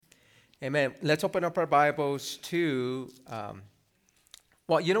Amen. Let's open up our Bibles to,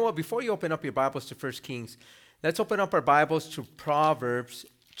 well, you know what? Before you open up your Bibles to First Kings, let's open up our Bibles to Proverbs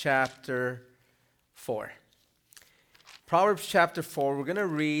chapter 4. Proverbs chapter 4, we're going to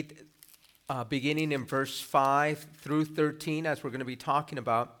read beginning in verse 5 through 13 as we're going to be talking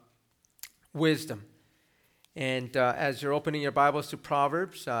about wisdom. And as you're opening your Bibles to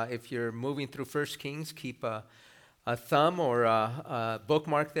Proverbs, if you're moving through First Kings, keep a thumb or a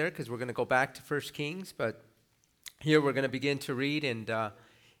bookmark there because we're going to go back to First Kings. But here we're going to begin to read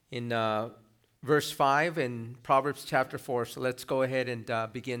in verse 5 in Proverbs chapter 4. So let's go ahead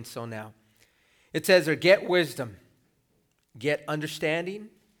and begin so now. It says, get wisdom, get understanding.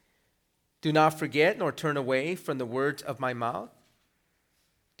 Do not forget nor turn away from the words of my mouth.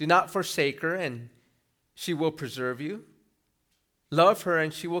 Do not forsake her, and she will preserve you. Love her,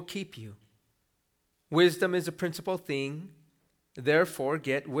 and she will keep you. Wisdom is a principal thing, therefore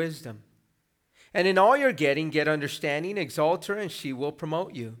get wisdom. And in all your getting, get understanding. Exalt her, and she will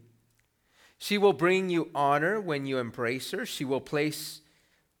promote you. She will bring you honor when you embrace her. She will place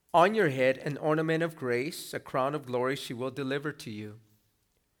on your head an ornament of grace, a crown of glory she will deliver to you.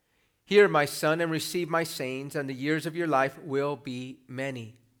 Hear, my son, and receive my sayings, and the years of your life will be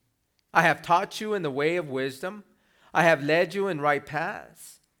many. I have taught you in the way of wisdom. I have led you in right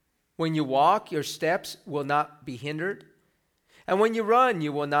paths. When you walk, your steps will not be hindered. And when you run,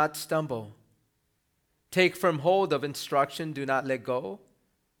 you will not stumble. Take firm hold of instruction. Do not let go.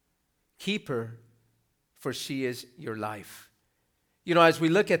 Keep her, for she is your life. You know, as we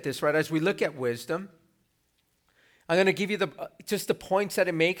look at this, right, as we look at wisdom, I'm going to give you just the points that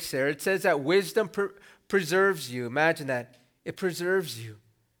it makes there. It says that wisdom preserves you. Imagine that. It preserves you.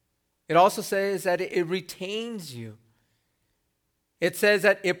 It also says that it retains you. It says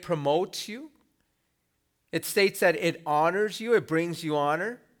that it promotes you. It states that it honors you. It brings you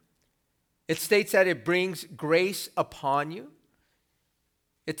honor. It states that it brings grace upon you.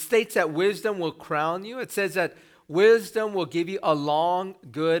 It states that wisdom will crown you. It says that wisdom will give you a long,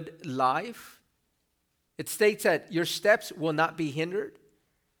 good life. It states that your steps will not be hindered.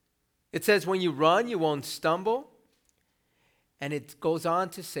 It says when you run, you won't stumble. And it goes on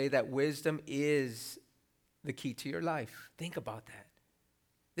to say that wisdom is the key to your life. Think about that.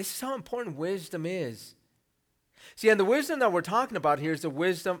 This is how important wisdom is. See, and the wisdom that we're talking about here is the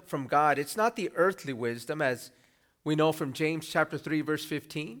wisdom from God. It's not the earthly wisdom, as we know from James chapter 3, verse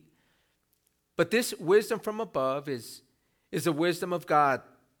 15. But this wisdom from above is the wisdom of God.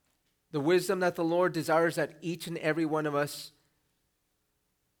 The wisdom that the Lord desires that each and every one of us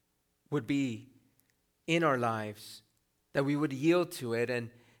would be in our lives, that we would yield to it. And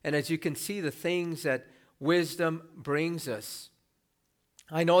as you can see, the things that wisdom brings us.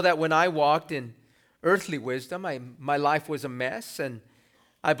 I know that when I walked in earthly wisdom, my life was a mess. And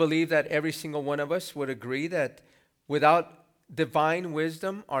I believe that every single one of us would agree that without divine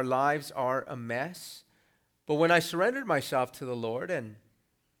wisdom, our lives are a mess. But when I surrendered myself to the Lord, and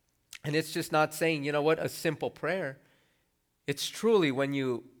it's just not saying, you know what, a simple prayer. It's truly when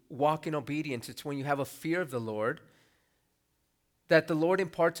you walk in obedience, it's when you have a fear of the Lord, that the Lord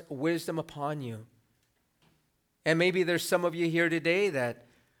imparts wisdom upon you. And maybe there's some of you here today that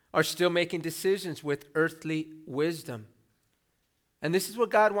are still making decisions with earthly wisdom. And this is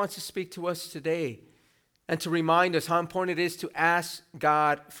what God wants to speak to us today and to remind us how important it is to ask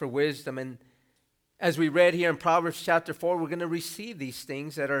God for wisdom. And as we read here in Proverbs chapter 4, we're going to receive these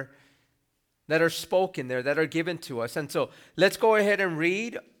things that are spoken there, that are given to us. And so let's go ahead and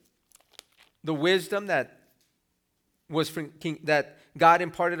read the wisdom that that God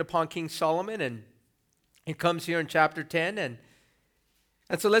imparted upon King Solomon, and it comes here in chapter 10. And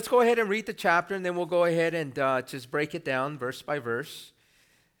so let's go ahead and read the chapter, and then we'll go ahead and just break it down verse by verse.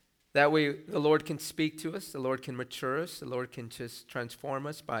 That way the Lord can speak to us, the Lord can mature us, the Lord can just transform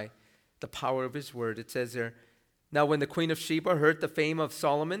us by the power of his word. It says there, now when the queen of Sheba heard the fame of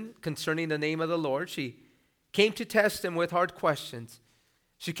Solomon concerning the name of the Lord, she came to test him with hard questions.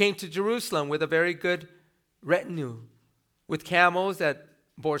 She came to Jerusalem with a very good retinue, with camels that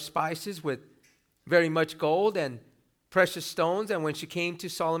bore spices, with very much gold and precious stones. And when she came to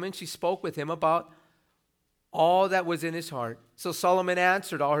Solomon, she spoke with him about all that was in his heart. So Solomon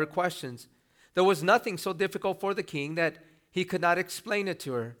answered all her questions. There was nothing so difficult for the king that he could not explain it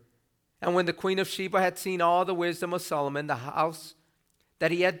to her. And when the queen of Sheba had seen all the wisdom of Solomon, the house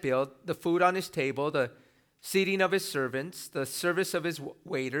that he had built, the food on his table, the seating of his servants, the service of his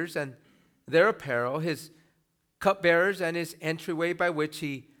waiters, and their apparel, his cupbearers, and his entryway by which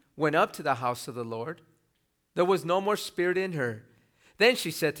he went up to the house of the Lord, there was no more spirit in her. Then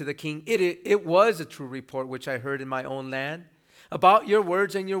she said to the king, it was a true report which I heard in my own land about your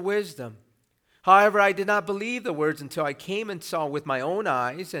words and your wisdom. However, I did not believe the words until I came and saw with my own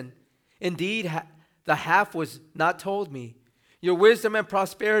eyes, and indeed the half was not told me. Your wisdom and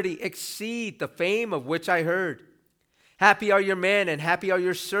prosperity exceed the fame of which I heard. Happy are your men and happy are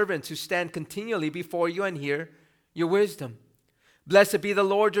your servants who stand continually before you and hear your wisdom. Blessed be the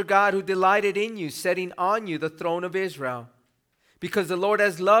Lord your God who delighted in you, setting on you the throne of Israel. Because the Lord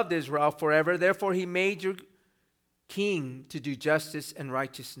has loved Israel forever, therefore he made your king to do justice and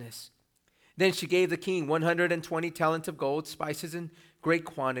righteousness. Then she gave the king 120 talents of gold, spices in great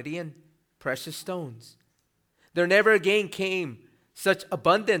quantity, and precious stones. There never again came such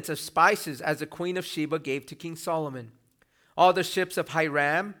abundance of spices as the queen of Sheba gave to King Solomon. All the ships of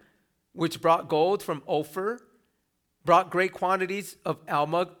Hiram, which brought gold from Ophir, brought great quantities of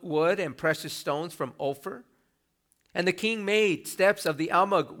almug wood and precious stones from Ophir. And the king made steps of the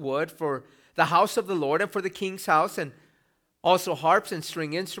almug wood for the house of the Lord and for the king's house, and also harps and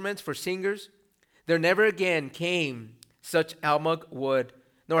string instruments for singers. There never again came such almug wood,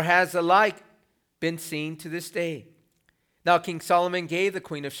 nor has the like been seen to this day. Now King Solomon gave the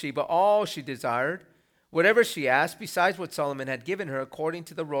queen of Sheba all she desired, whatever she asked, besides what Solomon had given her according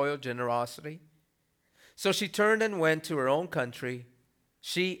to the royal generosity. So she turned and went to her own country,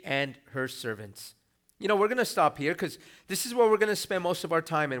 she and her servants. We're going to stop here because this is where we're going to spend most of our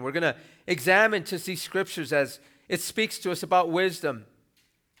time in. We're going to examine just these scriptures as it speaks to us about wisdom.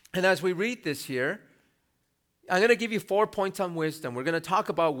 And as we read this here, I'm going to give you 4 points on wisdom. We're going to talk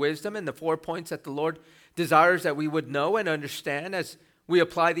about wisdom and the 4 points that the Lord desires that we would know and understand as we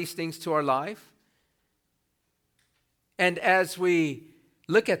apply these things to our life. And as we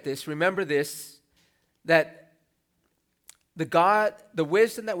look at this, remember this, that the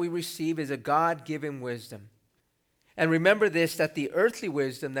wisdom that we receive is a God-given wisdom. And remember this, that the earthly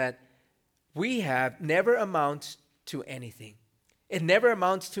wisdom that we have never amounts to anything. It never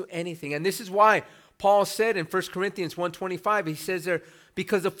amounts to anything. And this is why Paul said in 1 Corinthians 1:25, he says there,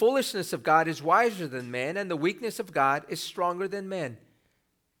 because the foolishness of God is wiser than man, and the weakness of God is stronger than men.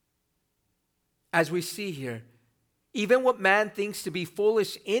 As we see here, even what man thinks to be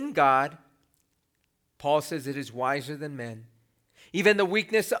foolish in God, Paul says it is wiser than men. Even the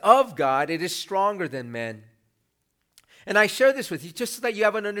weakness of God, it is stronger than men. And I share this with you just so that you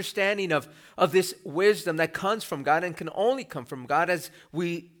have an understanding of this wisdom that comes from God and can only come from God as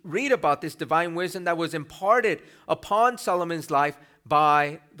we read about this divine wisdom that was imparted upon Solomon's life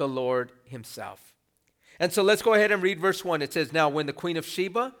by the Lord himself. And so let's go ahead and read verse 1. It says, now when the queen of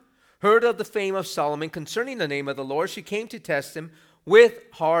Sheba heard of the fame of Solomon concerning the name of the Lord, she came to test him with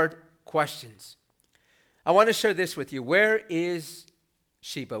hard questions. I want to share this with you. Where is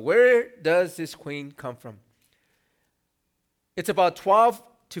Sheba? Where does this queen come from? It's about 12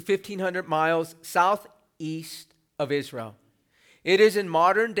 to 1,500 miles southeast of Israel. It is in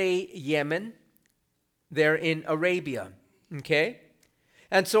modern-day Yemen. They're in Arabia, okay?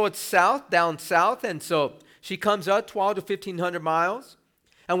 And so it's down south, and so she comes up 12 to 1,500 miles.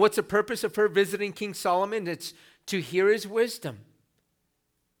 And what's the purpose of her visiting King Solomon? It's to hear his wisdom.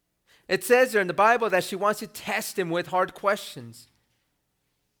 It says there in the Bible that she wants to test him with hard questions.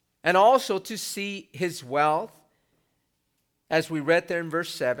 And also to see his wealth, as we read there in verse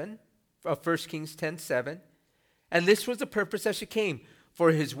 7 of 1 Kings 10:7. And this was the purpose that she came,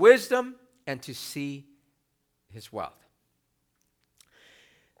 for his wisdom and to see his wealth.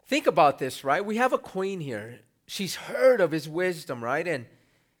 Think about this, right? We have a queen here. She's heard of his wisdom, right? And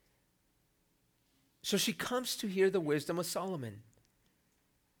so she comes to hear the wisdom of Solomon.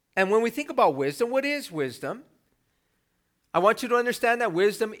 And when we think about wisdom, what is wisdom? I want you to understand that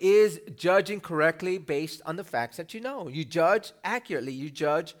wisdom is judging correctly based on the facts that you know. You judge accurately. You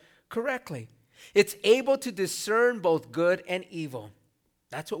judge correctly. It's able to discern both good and evil.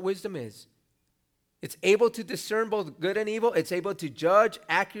 That's what wisdom is. It's able to discern both good and evil. It's able to judge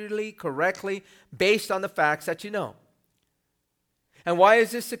accurately, correctly, based on the facts that you know. And why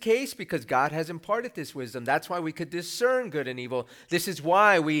is this the case? Because God has imparted this wisdom. That's why we could discern good and evil. This is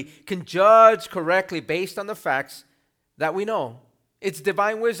why we can judge correctly based on the facts that we know. It's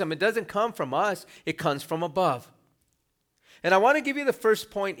divine wisdom. It doesn't come from us. It comes from above. And I want to give you the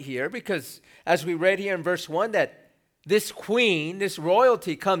first point here because as we read here in verse 1 that this queen, this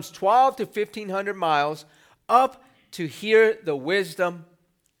royalty comes 12 to 1,500 miles up to hear the wisdom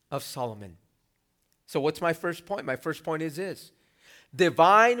of Solomon. So what's my first point? My first point is this.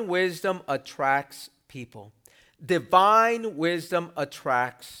 Divine wisdom attracts people. Divine wisdom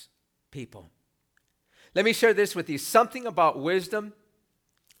attracts people. Let me share this with you. Something about wisdom,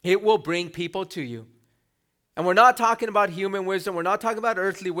 it will bring people to you. And we're not talking about human wisdom. We're not talking about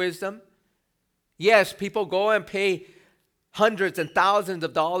earthly wisdom. Yes, people go and pay hundreds and thousands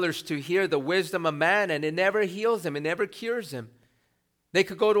of dollars to hear the wisdom of man, and it never heals him, it never cures him. They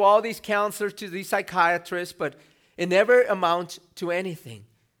could go to all these counselors, to these psychiatrists, but it never amounts to anything.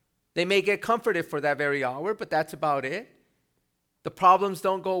 They may get comforted for that very hour, but that's about it. The problems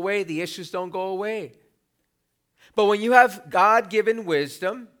don't go away, the issues don't go away. But when you have God-given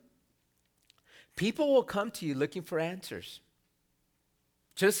wisdom, people will come to you looking for answers.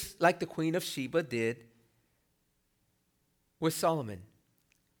 Just like the Queen of Sheba did with Solomon.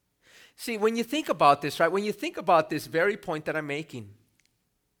 See, when you think about this, right? When you think about this very point that I'm making,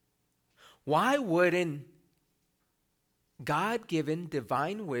 why wouldn't God-given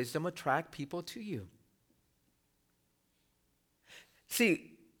divine wisdom attract people to you?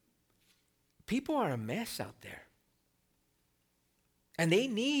 See, people are a mess out there. And they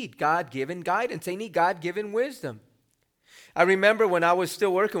need God-given guidance. They need God-given wisdom. I remember when I was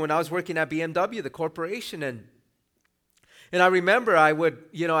working at BMW, the corporation, and I remember I would,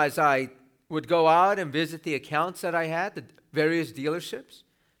 as I would go out and visit the accounts that I had, the various dealerships,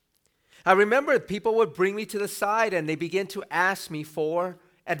 I remember people would bring me to the side and they began to ask me for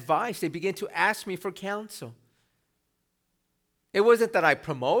advice. They began to ask me for counsel. It wasn't that I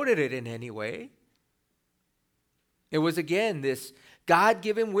promoted it in any way. It was, again, this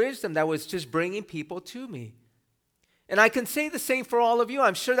God-given wisdom that was just bringing people to me. And I can say the same for all of you.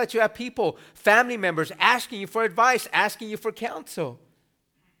 I'm sure that you have people, family members, asking you for advice, asking you for counsel.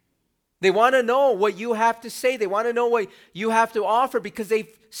 They want to know what you have to say. They want to know what you have to offer because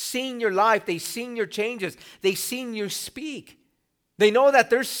they've seen your life. They've seen your changes. They've seen you speak. They know that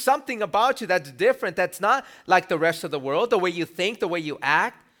there's something about you that's different, that's not like the rest of the world, the way you think, the way you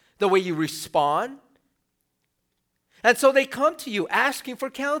act, the way you respond. And so they come to you asking for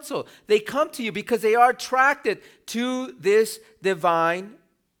counsel. They come to you because they are attracted to this divine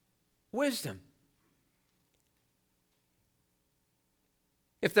wisdom.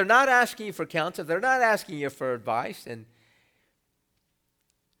 If they're not asking you for counsel, if they're not asking you for advice, and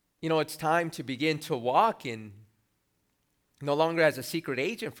it's time to begin to walk in no longer as a secret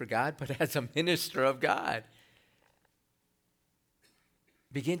agent for God, but as a minister of God.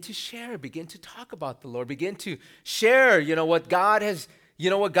 Begin to share, begin to talk about the Lord, begin to share, what God has,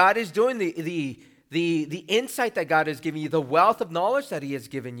 what God is doing, the insight that God has given you, the wealth of knowledge that He has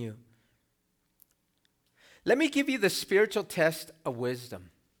given you. Let me give you the spiritual test of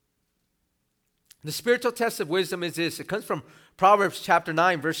wisdom. The spiritual test of wisdom is this. It comes from Proverbs chapter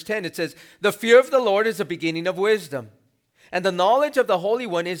 9, verse 10. It says, "The fear of the Lord is the beginning of wisdom, and the knowledge of the Holy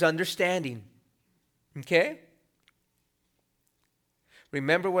One is understanding." Okay?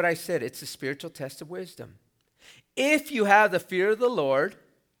 Remember what I said. It's the spiritual test of wisdom. If you have the fear of the Lord,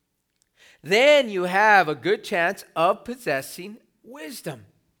 then you have a good chance of possessing wisdom.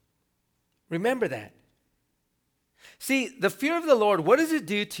 Remember that. See, the fear of the Lord, what does it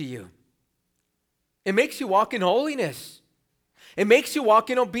do to you? It makes you walk in holiness. It makes you walk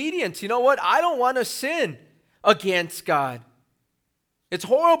in obedience. You know what? I don't want to sin against God. It's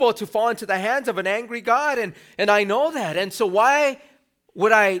horrible to fall into the hands of an angry God, and I know that. And so why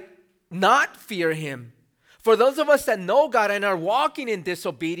would I not fear Him? For those of us that know God and are walking in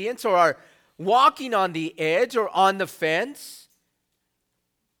disobedience or are walking on the edge or on the fence,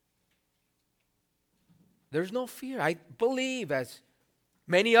 there's no fear. I believe, as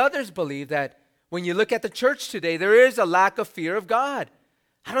many others believe, that when you look at the church today, there is a lack of fear of God.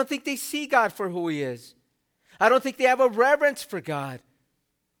 I don't think they see God for who He is. I don't think they have a reverence for God.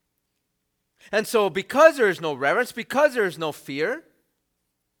 And so because there is no reverence, because there is no fear,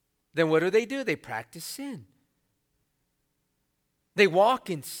 then what do? They practice sin. They walk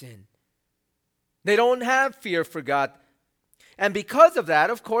in sin. They don't have fear for God. And because of that,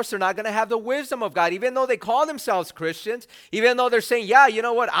 of course, they're not going to have the wisdom of God. Even though they call themselves Christians, even though they're saying, yeah, you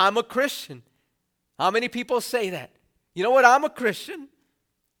know what, I'm a Christian. How many people say that? You know what, I'm a Christian.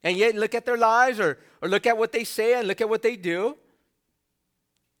 And yet look at their lives or look at what they say and look at what they do.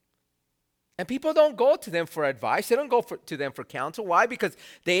 And people don't go to them for advice. They don't go to them for counsel. Why? Because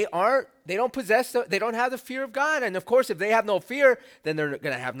they don't have the fear of God. And of course, if they have no fear, then they're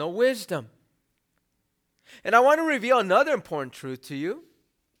going to have no wisdom. And I want to reveal another important truth to you.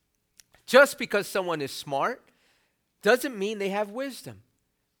 Just because someone is smart doesn't mean they have wisdom.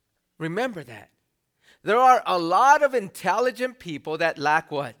 Remember that. There are a lot of intelligent people that lack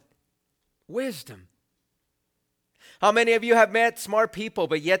what? Wisdom. How many of you have met smart people,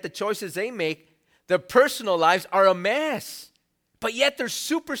 but yet the choices they make, their personal lives are a mess, but yet they're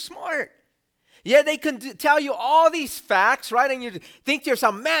super smart? Yet they can tell you all these facts, right? And you think to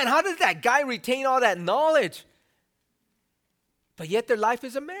yourself, man, how did that guy retain all that knowledge? But yet their life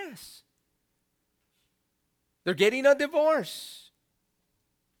is a mess. They're getting a divorce.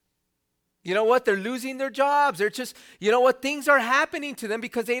 You know what? They're losing their jobs. They're just, you know what? Things are happening to them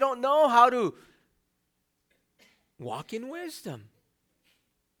because they don't know how to walk in wisdom.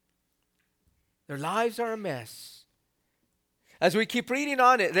 Their lives are a mess. As we keep reading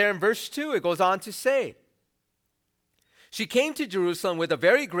on it, there in verse 2, it goes on to say, she came to Jerusalem with a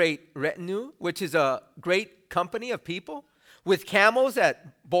very great retinue, which is a great company of people, with camels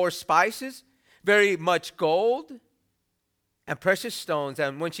that bore spices, very much gold and precious stones.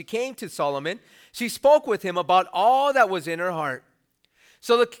 And when she came to Solomon, she spoke with him about all that was in her heart.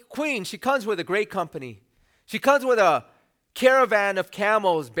 So the queen, she comes with a great company. She comes with a caravan of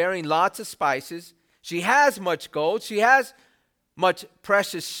camels bearing lots of spices. She has much gold. She has much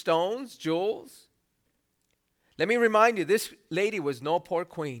precious stones, jewels. Let me remind you, this lady was no poor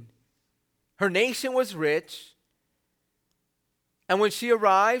queen. Her nation was rich. And when she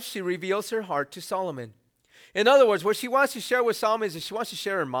arrives, she reveals her heart to Solomon. In other words, what she wants to share with Solomon is that she wants to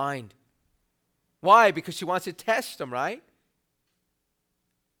share her mind. Why? Because she wants to test him, right?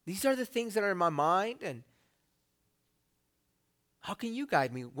 These are the things that are in my mind, and how can you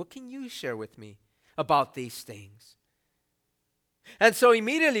guide me? What can you share with me about these things? And so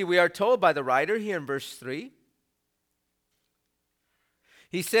immediately we are told by the writer here in verse 3,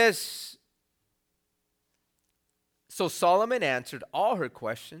 he says, so Solomon answered all her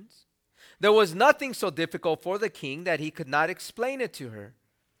questions. There was nothing so difficult for the king that he could not explain it to her.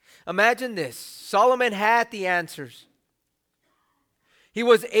 Imagine this. Solomon had the answers. He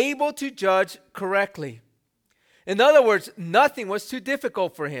was able to judge correctly. In other words, nothing was too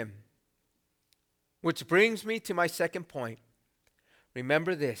difficult for him. Which brings me to my second point.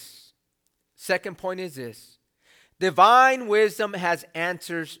 Remember this. Second point is this. Divine wisdom has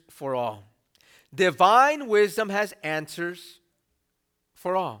answers for all. Divine wisdom has answers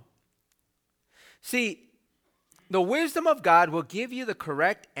for all. See, the wisdom of God will give you the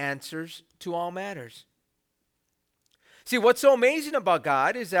correct answers to all matters. See, what's so amazing about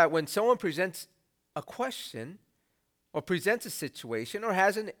God is that when someone presents a question or presents a situation or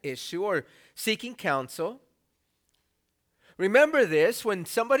has an issue or seeking counsel, remember this, when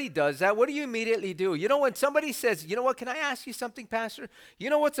somebody does that, what do you immediately do? You know, when somebody says, you know what, can I ask you something, Pastor? You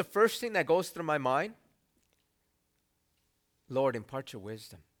know what's the first thing that goes through my mind? Lord, impart your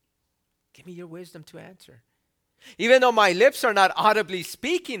wisdom. Give me your wisdom to answer. Even though my lips are not audibly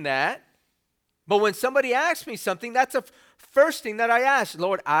speaking that, but when somebody asks me something, that's the first thing that I ask.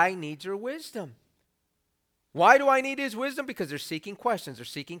 Lord, I need your wisdom. Why do I need his wisdom? Because they're seeking questions. They're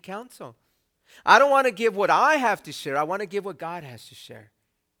seeking counsel. I don't want to give what I have to share. I want to give what God has to share.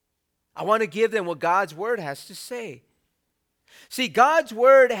 I want to give them what God's word has to say. See, God's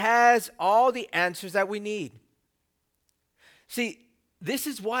word has all the answers that we need. See, this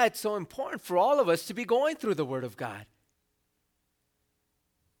is why it's so important for all of us to be going through the word of God.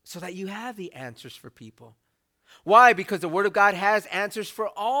 So that you have the answers for people. Why? Because the word of God has answers for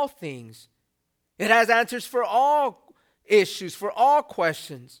all things. It has answers for all issues, for all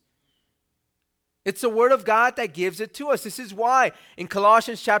questions. It's the word of God that gives it to us. This is why in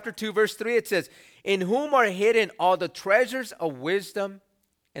Colossians chapter 2 verse 3 it says, in whom are hidden all the treasures of wisdom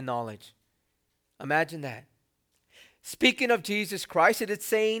and knowledge. Imagine that. Speaking of Jesus Christ, it's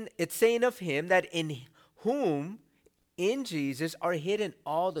saying of him that in whom, in Jesus, are hidden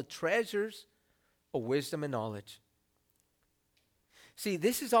all the treasures of wisdom and knowledge. See,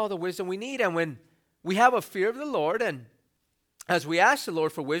 this is all the wisdom we need. And when we have a fear of the Lord, and as we ask the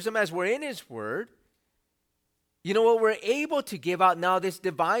Lord for wisdom, as we're in his word, you know what? We're able to give out now this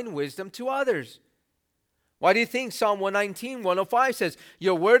divine wisdom to others. Why do you think Psalm 119, 105 says,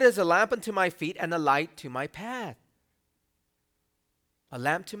 your word is a lamp unto my feet and a light to my path. A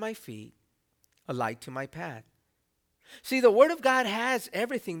lamp to my feet, a light to my path. See, the word of God has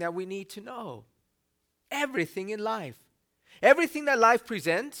everything that we need to know. Everything in life. Everything that life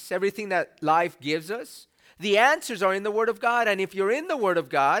presents, everything that life gives us, the answers are in the word of God. And if you're in the word of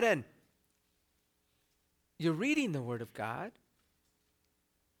God and you're reading the word of God,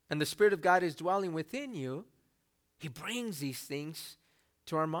 and the Spirit of God is dwelling within you, he brings these things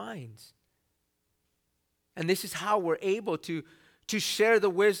to our minds. And this is how we're able to share the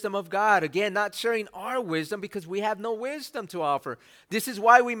wisdom of God. Again, not sharing our wisdom because we have no wisdom to offer. This is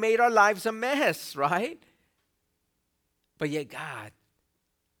why we made our lives a mess, right? But yet God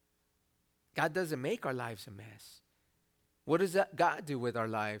doesn't make our lives a mess. What does God do with our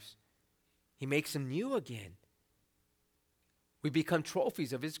lives? He makes them new again. We become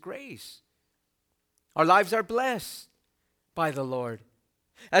trophies of his grace. Our lives are blessed by the Lord.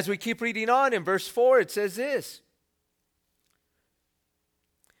 As we keep reading on in verse 4, it says this.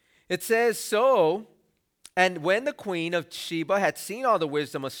 It says, so And when the queen of Sheba had seen all the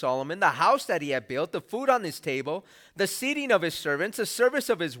wisdom of Solomon, the house that he had built, the food on his table, the seating of his servants, the service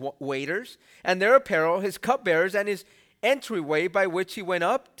of his waiters, and their apparel, his cupbearers, and his entryway by which he went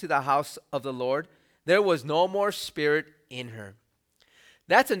up to the house of the Lord, there was no more spirit in her.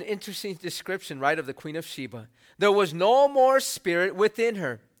 That's an interesting description, right, of the Queen of Sheba. There was no more spirit within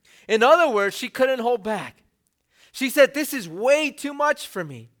her. In other words, she couldn't hold back. She said, this is way too much for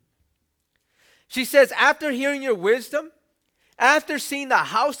me. She says, after hearing your wisdom, after seeing the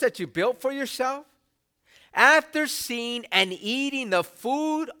house that you built for yourself, after seeing and eating the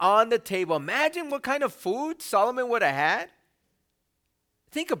food on the table. Imagine what kind of food Solomon would have had.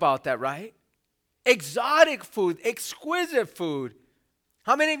 Think about that, right? Exotic food, exquisite food.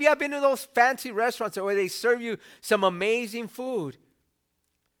 How many of you have been to those fancy restaurants where they serve you some amazing food?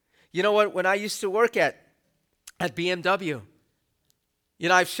 You know what? When I used to work at BMW,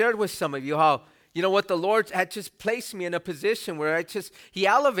 I've shared with some of you how, the Lord had just placed me in a position where He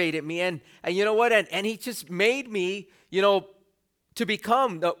elevated me and you know what? And He just made me, to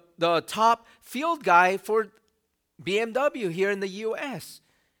become the top field guy for BMW here in the U.S.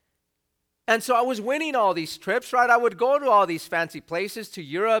 And so I was winning all these trips, right? I would go to all these fancy places, to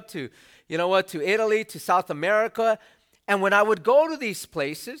Europe, to Italy, to South America. And when I would go to these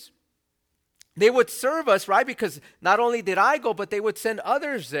places, they would serve us, right? Because not only did I go, but they would send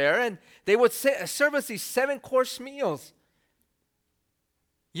others there, and they would serve us these 7-course meals.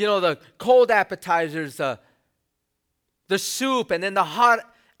 The cold appetizers, the soup, and then the hot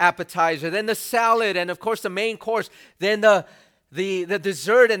appetizer, then the salad, and of course the main course, then the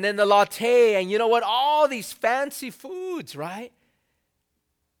dessert, and then the latte, and all these fancy foods, right?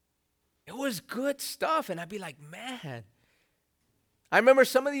 It was good stuff, and I'd be like, man. I remember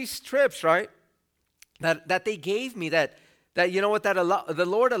some of these trips, right, that they gave me that the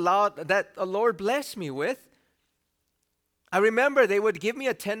Lord blessed me with. I remember they would give me a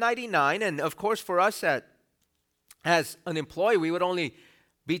 1099, and of course for us as an employee, we would only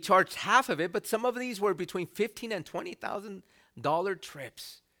be charged half of it, but some of these were between $15,000 and $20,000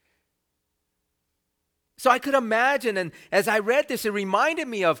 trips. So I could imagine, and as I read this, it reminded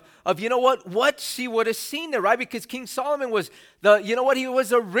me of what she would have seen there, right? Because King Solomon was he was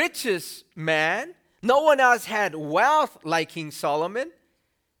the richest man. No one else had wealth like King Solomon.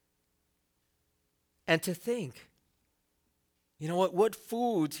 And to think, what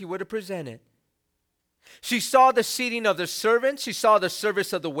foods he would have presented. She saw the seating of the servants. She saw the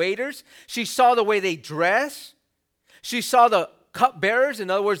service of the waiters. She saw the way they dress. She saw the cupbearers, in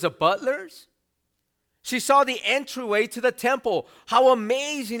other words, the butlers. She saw the entryway to the temple, how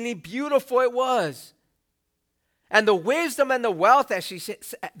amazingly beautiful it was. And the wisdom and the wealth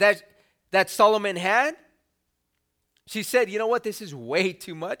that Solomon had, she said, this is way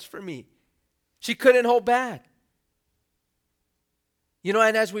too much for me. She couldn't hold back.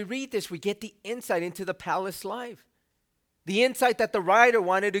 And as we read this, we get the insight into the palace life. The insight that the writer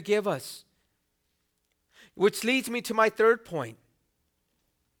wanted to give us. Which leads me to my third point.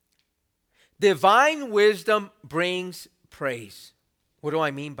 Divine wisdom brings praise. What do I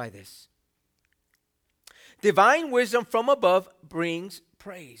mean by this? Divine wisdom from above brings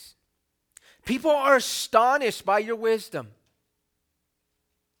praise. People are astonished by your wisdom.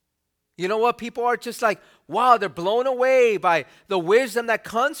 You know what? People are just like, wow, they're blown away by the wisdom that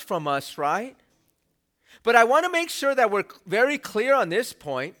comes from us, right? But I want to make sure that we're very clear on this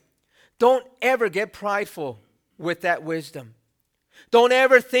point. Don't ever get prideful with that wisdom. Don't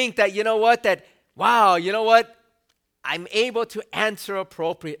ever think that, I'm able to answer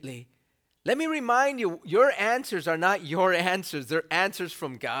appropriately. Let me remind you, your answers are not your answers. They're answers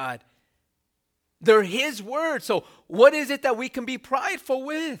from God. They're His word. So what is it that we can be prideful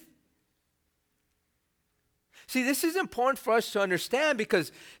with? See, this is important for us to understand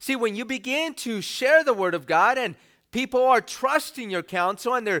because, when you begin to share the word of God and people are trusting your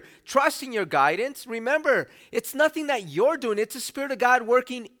counsel and they're trusting your guidance, remember, it's nothing that you're doing. It's the Spirit of God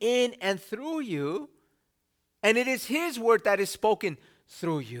working in and through you. And it is His word that is spoken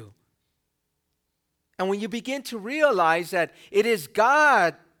through you. And when you begin to realize that it is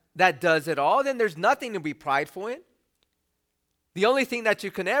God that does it all, then there's nothing to be prideful in. The only thing that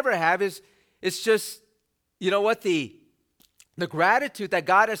you can ever have is just, the gratitude that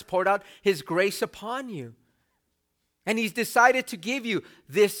God has poured out His grace upon you. And He's decided to give you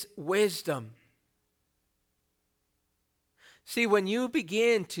this wisdom. See, when you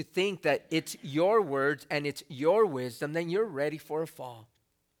begin to think that it's your words and it's your wisdom, then you're ready for a fall.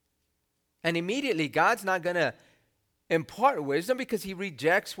 And immediately, God's not going to impart wisdom because He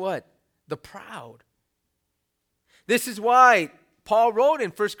rejects what? The proud. This is why Paul wrote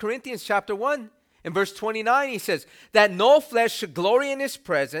in 1 Corinthians chapter 1, In verse 29, he says, that no flesh should glory in his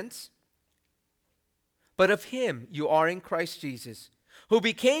presence, but of him you are in Christ Jesus, who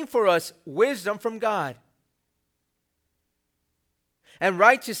became for us wisdom from God, and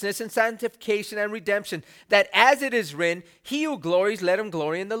righteousness and sanctification and redemption, that as it is written, he who glories, let him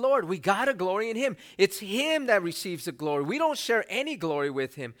glory in the Lord. We got to glory in him. It's him that receives the glory. We don't share any glory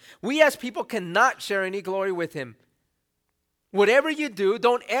with him. We as people cannot share any glory with him. Whatever you do,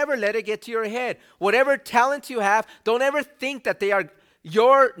 don't ever let it get to your head. Whatever talents you have, don't ever think that they are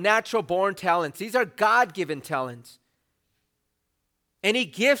your natural born talents. These are God-given talents. Any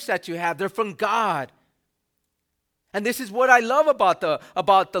gifts that you have, they're from God. And this is what I love about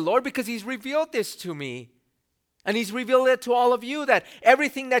the Lord, because he's revealed this to me. And he's revealed it to all of you, that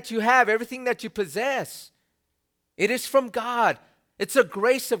everything that you have, everything that you possess, it is from God. It's the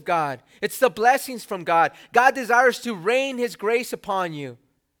grace of God. It's the blessings from God. God desires to rain his grace upon you.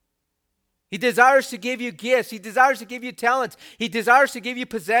 He desires to give you gifts. He desires to give you talents. He desires to give you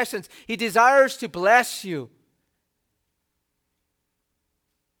possessions. He desires to bless you.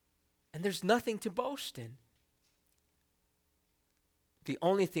 And there's nothing to boast in. The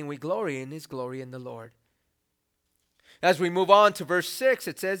only thing we glory in is glory in the Lord. As we move on to verse 6,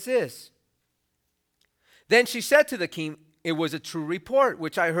 it says this. Then she said to the king, it was a true report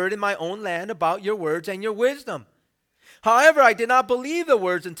which I heard in my own land about your words and your wisdom. However, I did not believe the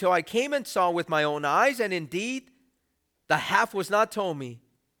words until I came and saw with my own eyes, and indeed, the half was not told me.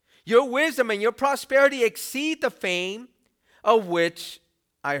 Your wisdom and your prosperity exceed the fame of which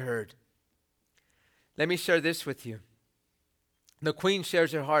I heard. Let me share this with you. The queen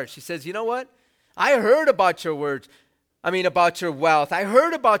shares her heart. She says, you know what? I heard about your words. About your wealth. I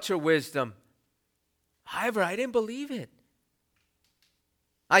heard about your wisdom. However, I didn't believe it.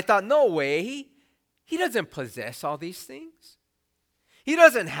 I thought, no way. He doesn't possess all these things. He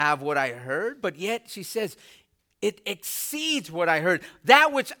doesn't have what I heard. But yet, she says, it exceeds what I heard.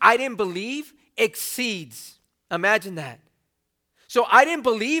 That which I didn't believe exceeds. Imagine that. So I didn't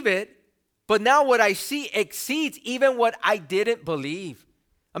believe it, but now what I see exceeds even what I didn't believe.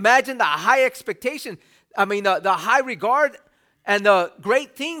 Imagine the high expectation. The high regard and the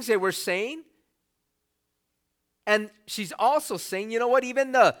great things they were saying. And she's also saying, you know what,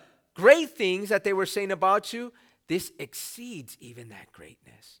 even the great things that they were saying about you, this exceeds even that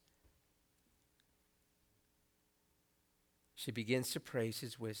greatness. She begins to praise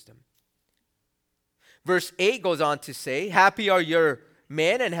his wisdom. Verse 8 goes on to say, happy are your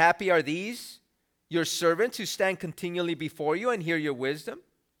men and happy are these, your servants who stand continually before you and hear your wisdom.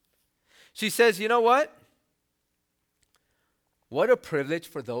 She says, you know what? What a privilege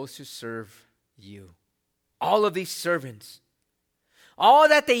for those who serve you. All of these servants, all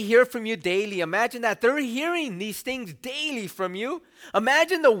that they hear from you daily, imagine that they're hearing these things daily from you.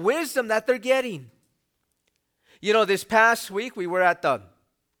 Imagine the wisdom that they're getting. You know, this past week we were at the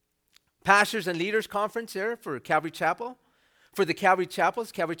Pastors and Leaders Conference there for Calvary Chapel, for the Calvary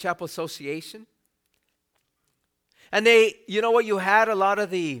Chapels, Calvary Chapel Association. And you had a lot of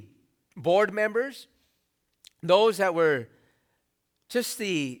the board members, those that were just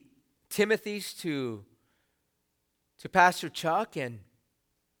the Timothys to Pastor Chuck, and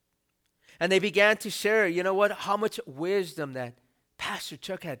they began to share, how much wisdom that Pastor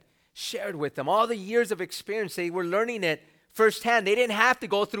Chuck had shared with them. All the years of experience, they were learning it firsthand. They didn't have to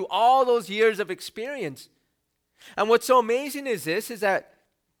go through all those years of experience. And what's so amazing is that,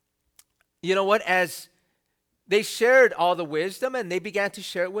 as they shared all the wisdom and they began to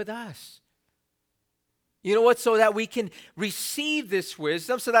share it with us. You know what? So that we can receive this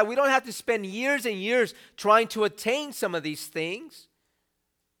wisdom, so that we don't have to spend years and years trying to attain some of these things,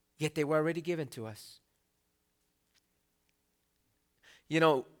 yet they were already given to us.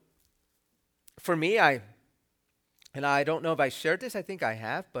 For me, I don't know if I shared this, I think I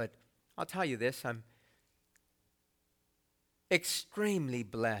have, but I'll tell you this, I'm extremely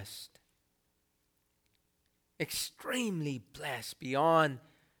blessed beyond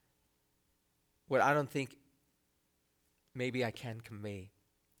what I don't think maybe I can convey.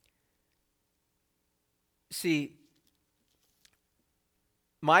 See,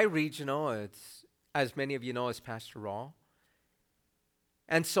 my regional, it's, as many of you know, is Pastor Raw.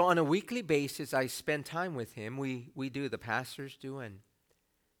 And so on a weekly basis, I spend time with him. We do, the pastors do. And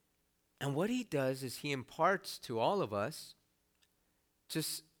what he does is he imparts to all of us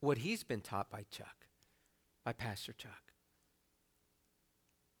just what he's been taught by Pastor Chuck.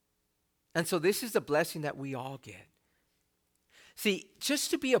 And so this is the blessing that we all get. See,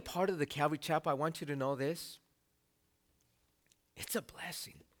 just to be a part of the Calvary Chapel, I want you to know this. It's a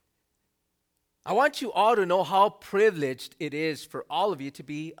blessing. I want you all to know how privileged it is for all of you to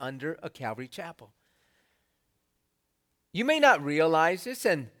be under a Calvary Chapel. You may not realize this,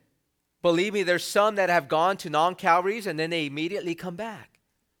 and believe me, there's some that have gone to non-Calvaries and then they immediately come back.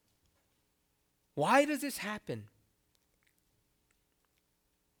 Why does this happen?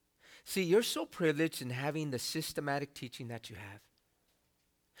 See, you're so privileged in having the systematic teaching that you have.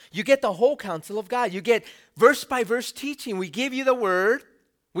 You get the whole counsel of God. You get verse by verse teaching. We give you the word.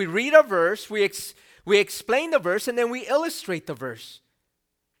 We read a verse. We explain the verse, and then we illustrate the verse.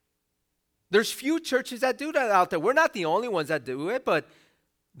 There's few churches that do that out there. We're not the only ones that do it, but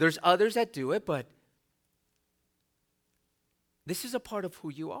there's others that do it. But this is a part of who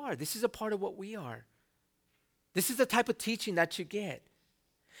you are. This is a part of what we are. This is the type of teaching that you get.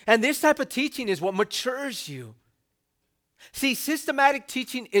 And this type of teaching is what matures you. See, systematic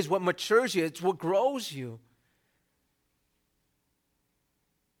teaching is what matures you. It's what grows you.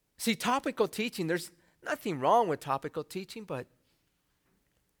 See, topical teaching, there's nothing wrong with topical teaching, but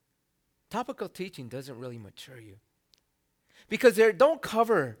topical teaching doesn't really mature you. Because they don't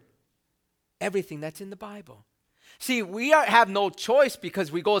cover everything that's in the Bible. See, we have no choice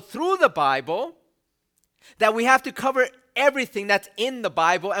because we go through the Bible that we have to cover everything that's in the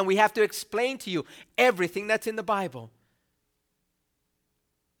Bible, and we have to explain to you everything that's in the Bible.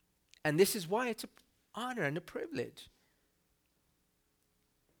 And this is why it's an honor and a privilege.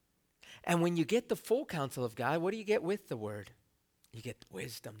 And when you get the full counsel of God, what do you get with the word? You get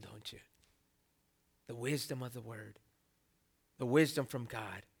wisdom, don't you? The wisdom of the word. The wisdom from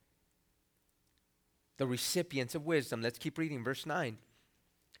God. The recipients of wisdom. Let's keep reading verse 9.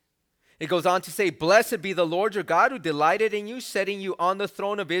 It goes on to say, "Blessed be the Lord your God who delighted in you, setting you on the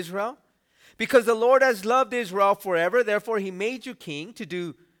throne of Israel. Because the Lord has loved Israel forever, therefore he made you king to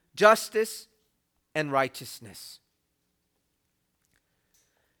do justice and righteousness."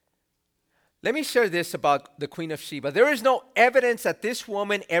 Let me share this about the Queen of Sheba. There is no evidence that this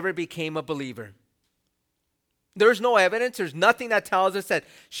woman ever became a believer. There's no evidence. There's nothing that tells us that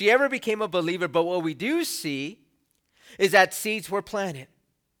she ever became a believer. But what we do see is that seeds were planted.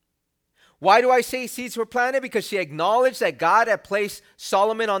 Why do I say seeds were planted? Because she acknowledged that God had placed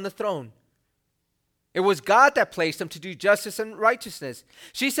Solomon on the throne. It was God that placed him to do justice and righteousness.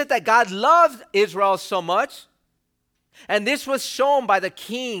 She said that God loved Israel so much, and this was shown by the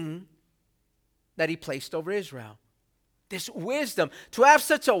king that he placed over Israel. This wisdom. To have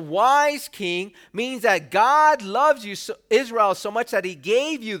such a wise king means that God loves you, Israel, so much that he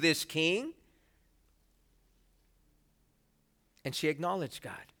gave you this king. And she acknowledged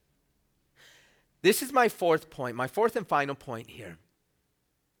God. This is my fourth point, my fourth and final point here.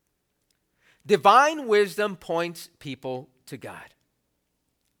 Divine wisdom points people to God.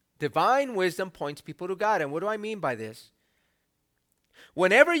 Divine wisdom points people to God. And what do I mean by this?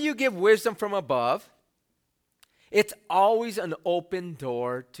 Whenever you give wisdom from above, it's always an open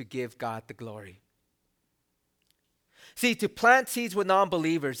door to give God the glory. See, to plant seeds with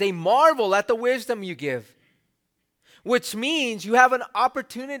non-believers, they marvel at the wisdom you give, which means you have an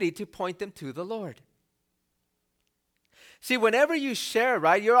opportunity to point them to the Lord. See, whenever you share,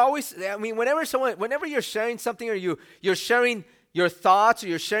 right, whenever you're sharing something, or you're sharing your thoughts, or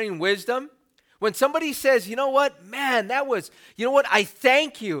you're sharing wisdom, when somebody says, you know what, man, I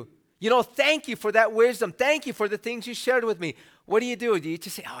thank you. Thank you for that wisdom. Thank you for the things you shared with me. What do? Do you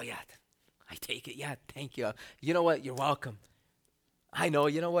just say, oh, yeah, I take it. Yeah, thank you. You know what? You're welcome. I know.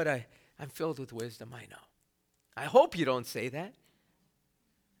 You know what? I'm filled with wisdom. I know. I hope you don't say that.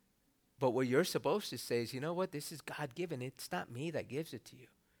 But what you're supposed to say is, you know what? This is God-given. It's not me that gives it to you.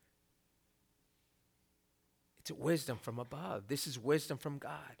 It's wisdom from above. This is wisdom from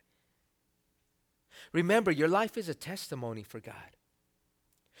God. Remember, your life is a testimony for God.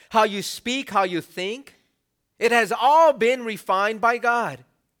 How you speak, how you think, it has all been refined by God.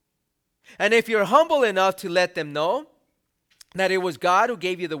 And if you're humble enough to let them know that it was God who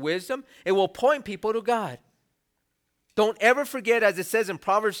gave you the wisdom, it will point people to God. Don't ever forget, as it says in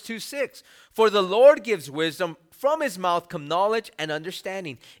Proverbs 2:6, for the Lord gives wisdom, from his mouth come knowledge and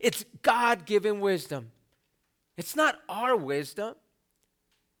understanding. It's God-given wisdom. It's not our wisdom.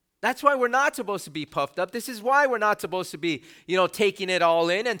 That's why we're not supposed to be puffed up. This is why we're not supposed to be, taking it all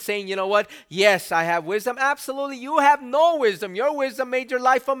in and saying, you know what? Yes, I have wisdom. Absolutely, you have no wisdom. Your wisdom made your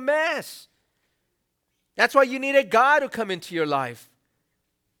life a mess. That's why you needed God to come into your life.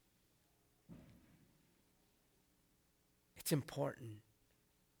 It's important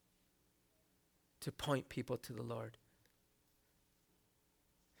to point people to the Lord.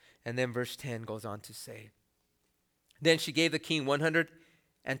 And then verse 10 goes on to say, then she gave the king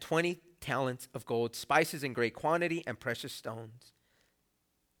 120 talents of gold, spices in great quantity, and precious stones.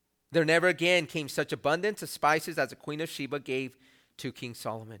 There never again came such abundance of spices as the queen of Sheba gave to King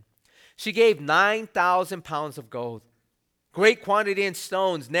Solomon. She gave 9,000 pounds of gold, great quantity in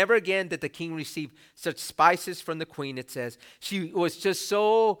stones. Never again did the king receive such spices from the queen, it says. She was just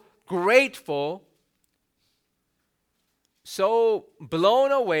so grateful, so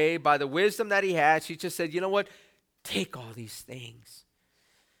blown away by the wisdom that he had. She just said, you know what? Take all these things.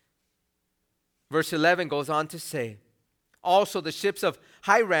 Verse 11 goes on to say, also the ships of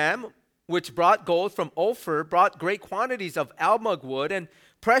Hiram, which brought gold from Ophir, brought great quantities of almug wood and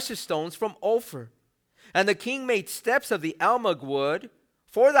precious stones from Ophir. And the king made steps of the almug wood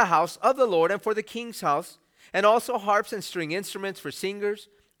for the house of the Lord and for the king's house, and also harps and string instruments for singers.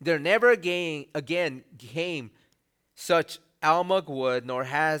 There never again came such almug wood, nor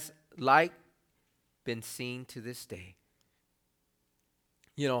has like been seen to this day.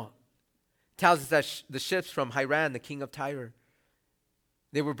 You know, tells us that the ships from Hiram, the king of Tyre,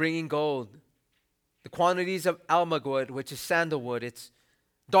 they were bringing gold. The quantities of almug wood, which is sandalwood, it's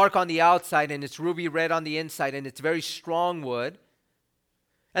dark on the outside and it's ruby red on the inside, and it's very strong wood.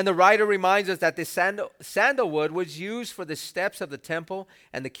 And the writer reminds us that this sandalwood was used for the steps of the temple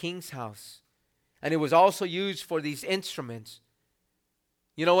and the king's house. And it was also used for these instruments.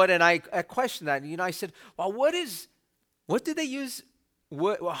 You know what? And I questioned that. You know, I said, well, what did they use?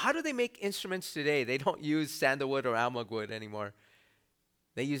 How do they make instruments today? They don't use sandalwood or almug wood anymore.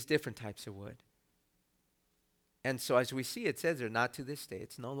 They use different types of wood. And so as we see, it says they're not to this day.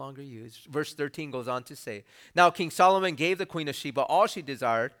 It's no longer used. Verse 13 goes on to say, now King Solomon gave the queen of Sheba all she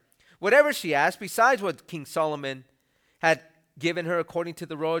desired, whatever she asked, besides what King Solomon had given her according to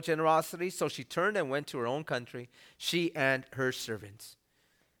the royal generosity. So she turned and went to her own country, she and her servants.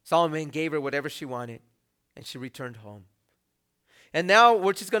 Solomon gave her whatever she wanted, and she returned home. And now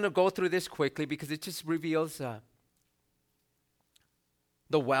we're just going to go through this quickly because it just reveals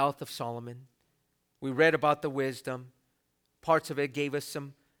the wealth of Solomon. We read about the wisdom. Parts of it gave us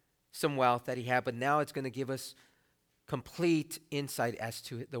some wealth that he had, but now it's going to give us complete insight as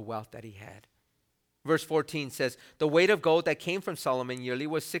to the wealth that he had. Verse 14 says, the weight of gold that came from Solomon yearly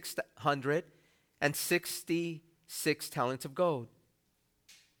was 666 talents of gold.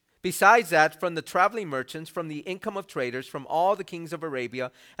 Besides that, from the traveling merchants, from the income of traders, from all the kings of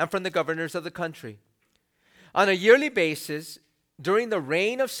Arabia, and from the governors of the country. On a yearly basis, during the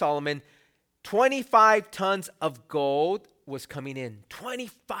reign of Solomon, 25 tons of gold was coming in.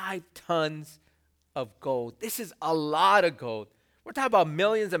 25 tons of gold. This is a lot of gold. We're talking about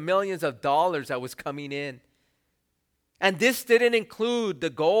millions and millions of dollars that was coming in. And this didn't include the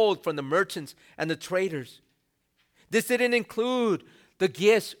gold from the merchants and the traders. This didn't include the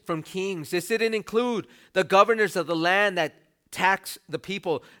gifts from kings. This didn't include the governors of the land that taxed the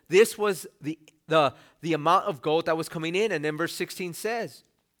people. This was the amount of gold that was coming in. And then verse 16 says,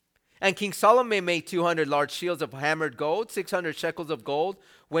 and King Solomon made 200 large shields of hammered gold. 600 shekels of gold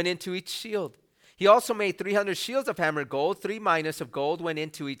went into each shield. He also made 300 shields of hammered gold. 3 minas of gold went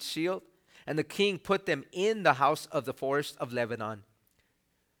into each shield. And the king put them in the house of the forest of Lebanon.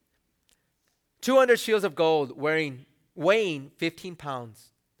 200 shields of gold weighing 15 pounds.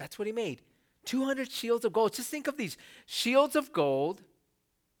 That's what he made. 200 shields of gold. Just think of these shields of gold.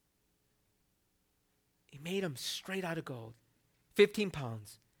 He made them straight out of gold. 15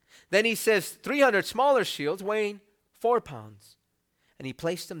 pounds. Then he says 300 smaller shields weighing 4 pounds. And he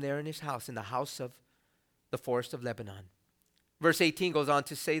placed them there in his house, in the house of the forest of Lebanon. Verse 18 goes on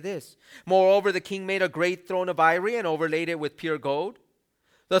to say this. Moreover, the king made a great throne of ivory and overlaid it with pure gold.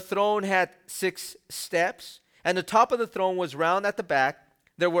 The throne had 6 steps, and the top of the throne was round at the back.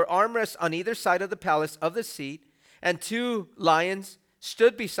 There were armrests on either side of the palace of the seat, and 2 lions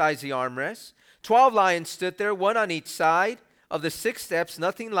stood beside the armrests. 12 lions stood there, one on each side of the 6 steps.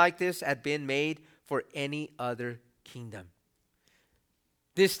 Nothing like this had been made for any other kingdom.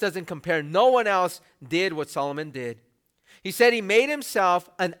 This doesn't compare. No one else did what Solomon did. He said he made himself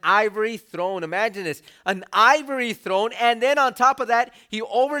an ivory throne. Imagine this, an ivory throne, and then on top of that, he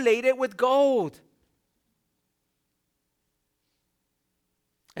overlaid it with gold.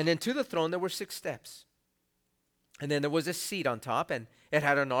 And then to the throne, there were 6 steps. And then there was a seat on top, and it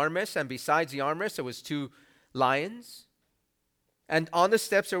had an armrest, and besides the armrest, there was 2 lions. And on the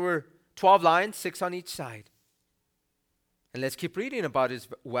steps, there were 12 lions, 6 on each side. And let's keep reading about his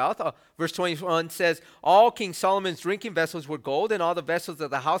wealth. Verse 21 says, all King Solomon's drinking vessels were gold, and all the vessels of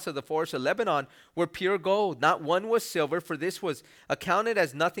the house of the forest of Lebanon were pure gold. Not one was silver, for this was accounted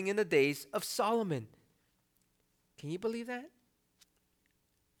as nothing in the days of Solomon. Can you believe that?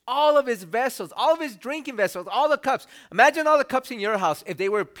 All of his vessels, all of his drinking vessels, all the cups. Imagine all the cups in your house if they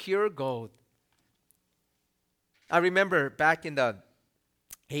were pure gold. I remember back in the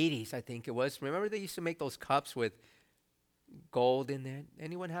 80s, I think it was. Remember they used to make those cups with gold in there?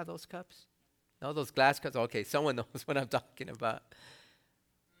 Anyone have those cups? No, those glass cups? Okay, someone knows what I'm talking about.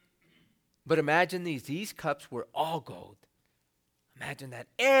 But imagine these. These cups were all gold. Imagine that.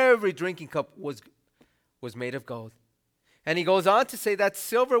 Every drinking cup was made of gold. And he goes on to say that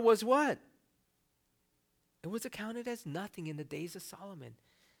silver was what? It was accounted as nothing in the days of Solomon.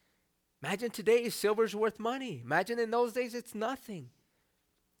 Imagine today, silver's worth money. Imagine in those days, it's nothing.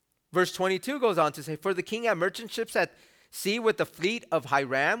 Verse 22 goes on to say, for the king had merchant ships at sea with the fleet of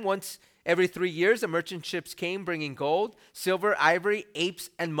Hiram. Once every 3 years, the merchant ships came bringing gold, silver, ivory, apes,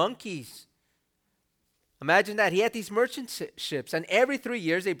 and monkeys. Imagine that. He had these merchant ships, and every 3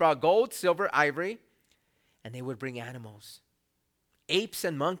 years, they brought gold, silver, ivory, and they would bring animals. Apes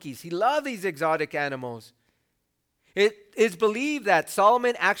and monkeys. He loved these exotic animals. It is believed that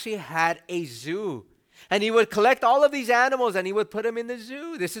Solomon actually had a zoo. And he would collect all of these animals and he would put them in the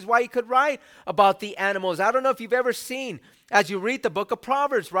zoo. This is why he could write about the animals. I don't know if you've ever seen, as you read the book of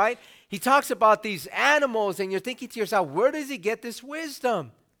Proverbs, right? He talks about these animals and you're thinking to yourself, where does he get this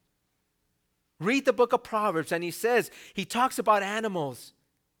wisdom? Read the book of Proverbs and he talks about animals.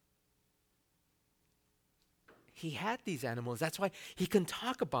 He had these animals. That's why he can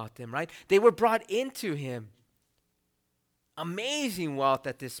talk about them, right? They were brought into him. Amazing wealth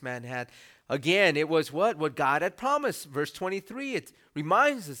that this man had. Again, it was what God had promised. Verse 23, it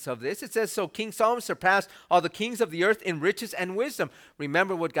reminds us of this. It says, so King Solomon surpassed all the kings of the earth in riches and wisdom.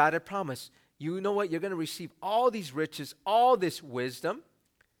 Remember what God had promised. You know what? You're going to receive all these riches, all this wisdom.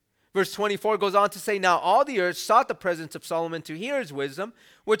 Verse 24 goes on to say, now all the earth sought the presence of Solomon to hear his wisdom,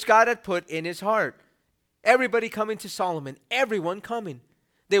 which God had put in his heart. Everybody coming to Solomon. Everyone coming.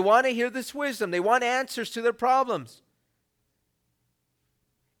 They want to hear this wisdom. They want answers to their problems.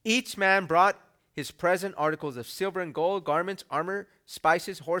 Each man brought his present articles of silver and gold, garments, armor,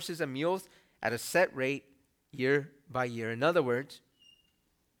 spices, horses, and mules at a set rate year by year. In other words,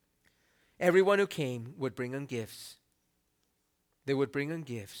 everyone who came would bring him gifts. They would bring him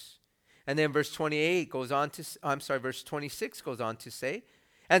gifts. And then verse 26 goes on to say,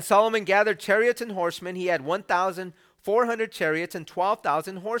 and Solomon gathered chariots and horsemen. He had 1,400 chariots and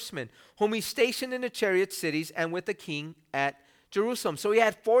 12,000 horsemen, whom he stationed in the chariot cities and with the king at Jerusalem. So he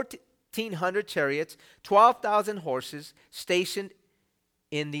had 1,400 chariots, 12,000 horses stationed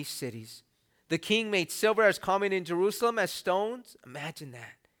in these cities. The king made silver as common in Jerusalem as stones. Imagine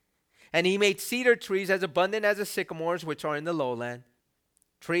that. And he made cedar trees as abundant as the sycamores which are in the lowland.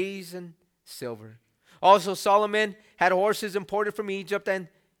 Trees and silver. Also Solomon had horses imported from Egypt and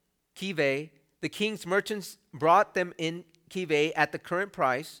Kiveh. The king's merchants brought them in Kiveh at the current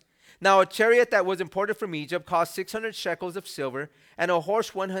price. Now a chariot that was imported from Egypt cost 600 shekels of silver, and a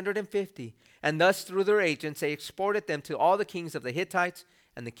horse 150. And thus through their agents they exported them to all the kings of the Hittites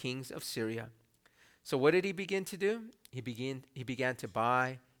and the kings of Syria. So what did he begin to do? He began to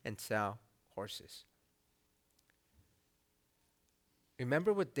buy and sell horses.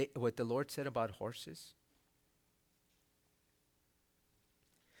 Remember what the Lord said about horses?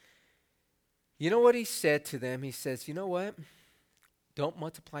 You know what he said to them? He says, you know what? Don't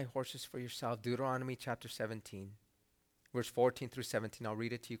multiply horses for yourself. Deuteronomy chapter 17, verse 14 through 17. I'll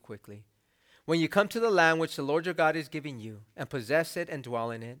read it to you quickly. When you come to the land which the Lord your God is giving you, and possess it and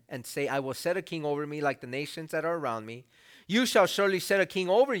dwell in it, and say, I will set a king over me like the nations that are around me, you shall surely set a king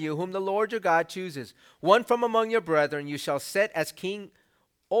over you, whom the Lord your God chooses. One from among your brethren you shall set as king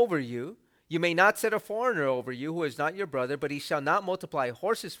over you. You may not set a foreigner over you who is not your brother, but he shall not multiply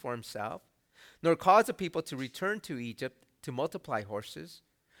horses for himself, nor cause the people to return to Egypt to multiply horses.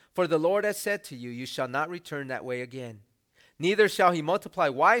 For the Lord has said to you, you shall not return that way again. Neither shall he multiply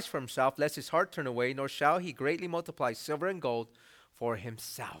wives for himself, lest his heart turn away, nor shall he greatly multiply silver and gold for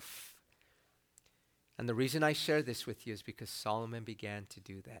himself. And the reason I share this with you is because Solomon began to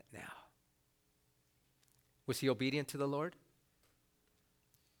do that now. Was he obedient to the Lord?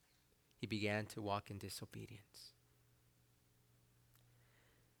 He began to walk in disobedience.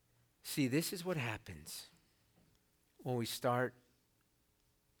 See, this is what happens when we start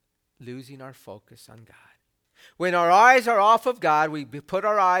losing our focus on God. When our eyes are off of God, we put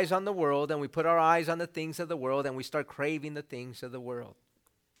our eyes on the world, and we put our eyes on the things of the world, and we start craving the things of the world.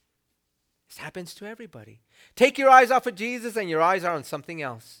 This happens to everybody. Take your eyes off of Jesus and your eyes are on something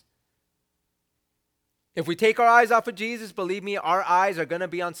else. If we take our eyes off of Jesus, believe me, our eyes are going to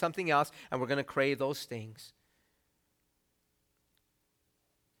be on something else, and we're going to crave those things.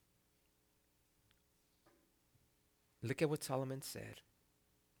 Look at what Solomon said.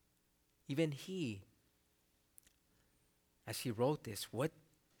 Even he, as he wrote this, what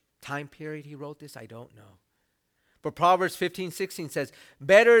time period he wrote this, I don't know. But Proverbs 15:16 says,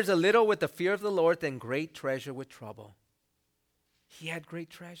 better is a little with the fear of the Lord than great treasure with trouble. He had great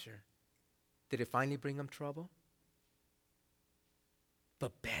treasure. Did it finally bring him trouble?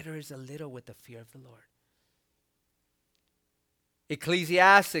 But better is a little with the fear of the Lord.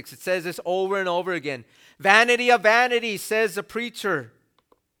 Ecclesiastics, it says this over and over again. Vanity of vanities, says the preacher.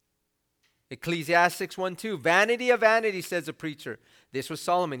 Ecclesiastics 1:2. Vanity of vanities, says the preacher. This was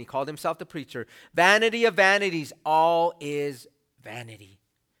Solomon. He called himself the preacher. Vanity of vanities, all is vanity.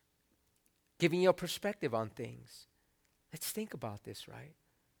 Giving you a perspective on things. Let's think about this, right?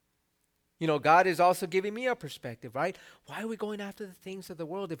 You know, God is also giving me a perspective, right? Why are we going after the things of the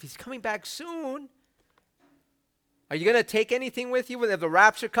world? If he's coming back soon, are you going to take anything with you? If the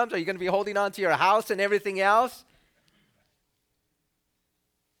rapture comes, are you going to be holding on to your house and everything else?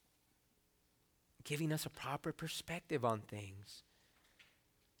 Giving us a proper perspective on things.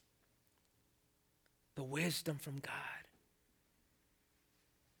 The wisdom from God.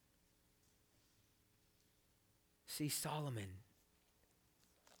 See, Solomon,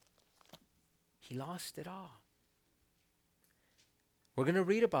 he lost it all. We're going to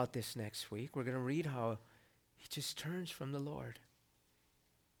read about this next week. We're going to read how he just turns from the Lord.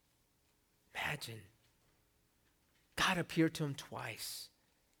 Imagine. God appeared to him twice.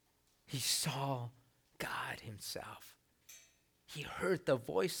 He saw God himself. He heard the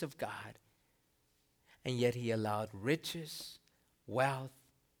voice of God. And yet he allowed riches, wealth,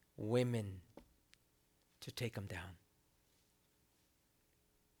 women to take him down.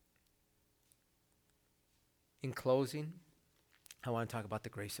 In closing, I want to talk about the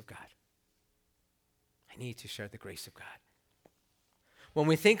grace of God. I need to share the grace of God. When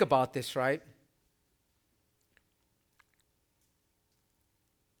we think about this, right?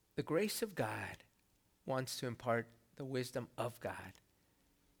 The grace of God wants to impart the wisdom of God.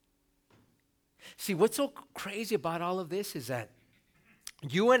 See, what's so crazy about all of this is that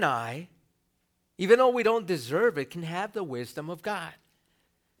you and I, even though we don't deserve it, can have the wisdom of God.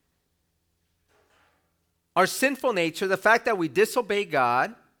 Our sinful nature, the fact that we disobey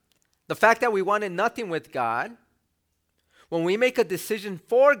God, the fact that we wanted nothing with God, when we make a decision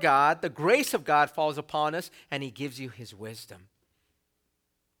for God, the grace of God falls upon us and he gives you his wisdom.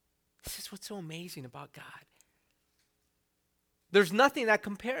 This is what's so amazing about God. There's nothing that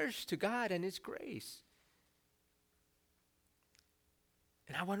compares to God and his grace.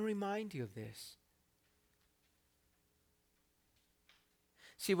 And I want to remind you of this.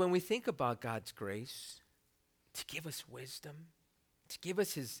 See, when we think about God's grace, to give us wisdom, to give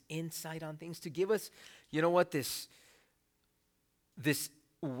us his insight on things, to give us, you know what, this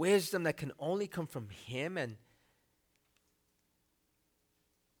wisdom that can only come from him, and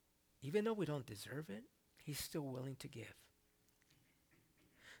even though we don't deserve it, he's still willing to give.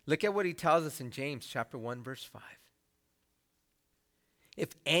 Look at what he tells us in James chapter 1, verse 5. If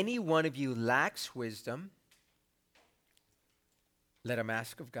any one of you lacks wisdom, let him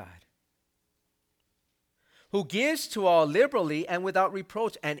ask of God, who gives to all liberally and without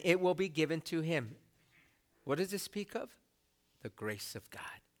reproach, and it will be given to him. What does this speak of? The grace of God.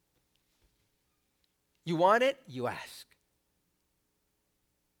 You want it? You ask.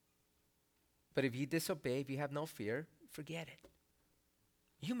 But if you disobey, if you have no fear, forget it.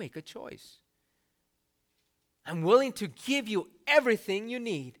 You make a choice. I'm willing to give you everything you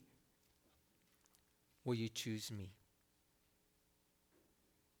need. Will you choose me?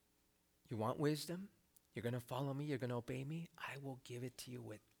 You want wisdom? You're going to follow me? You're going to obey me? I will give it to you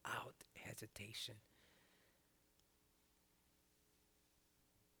without hesitation.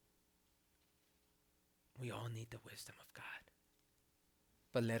 We all need the wisdom of God.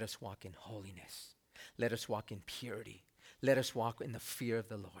 But let us walk in holiness. Let us walk in purity. Let us walk in the fear of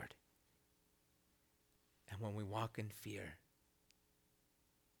the Lord. And when we walk in fear,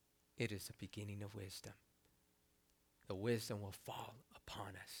 it is the beginning of wisdom. The wisdom will fall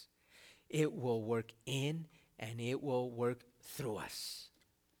upon us. It will work in and it will work through us.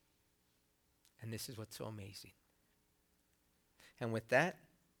 And this is what's so amazing. And with that,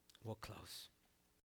 we'll close.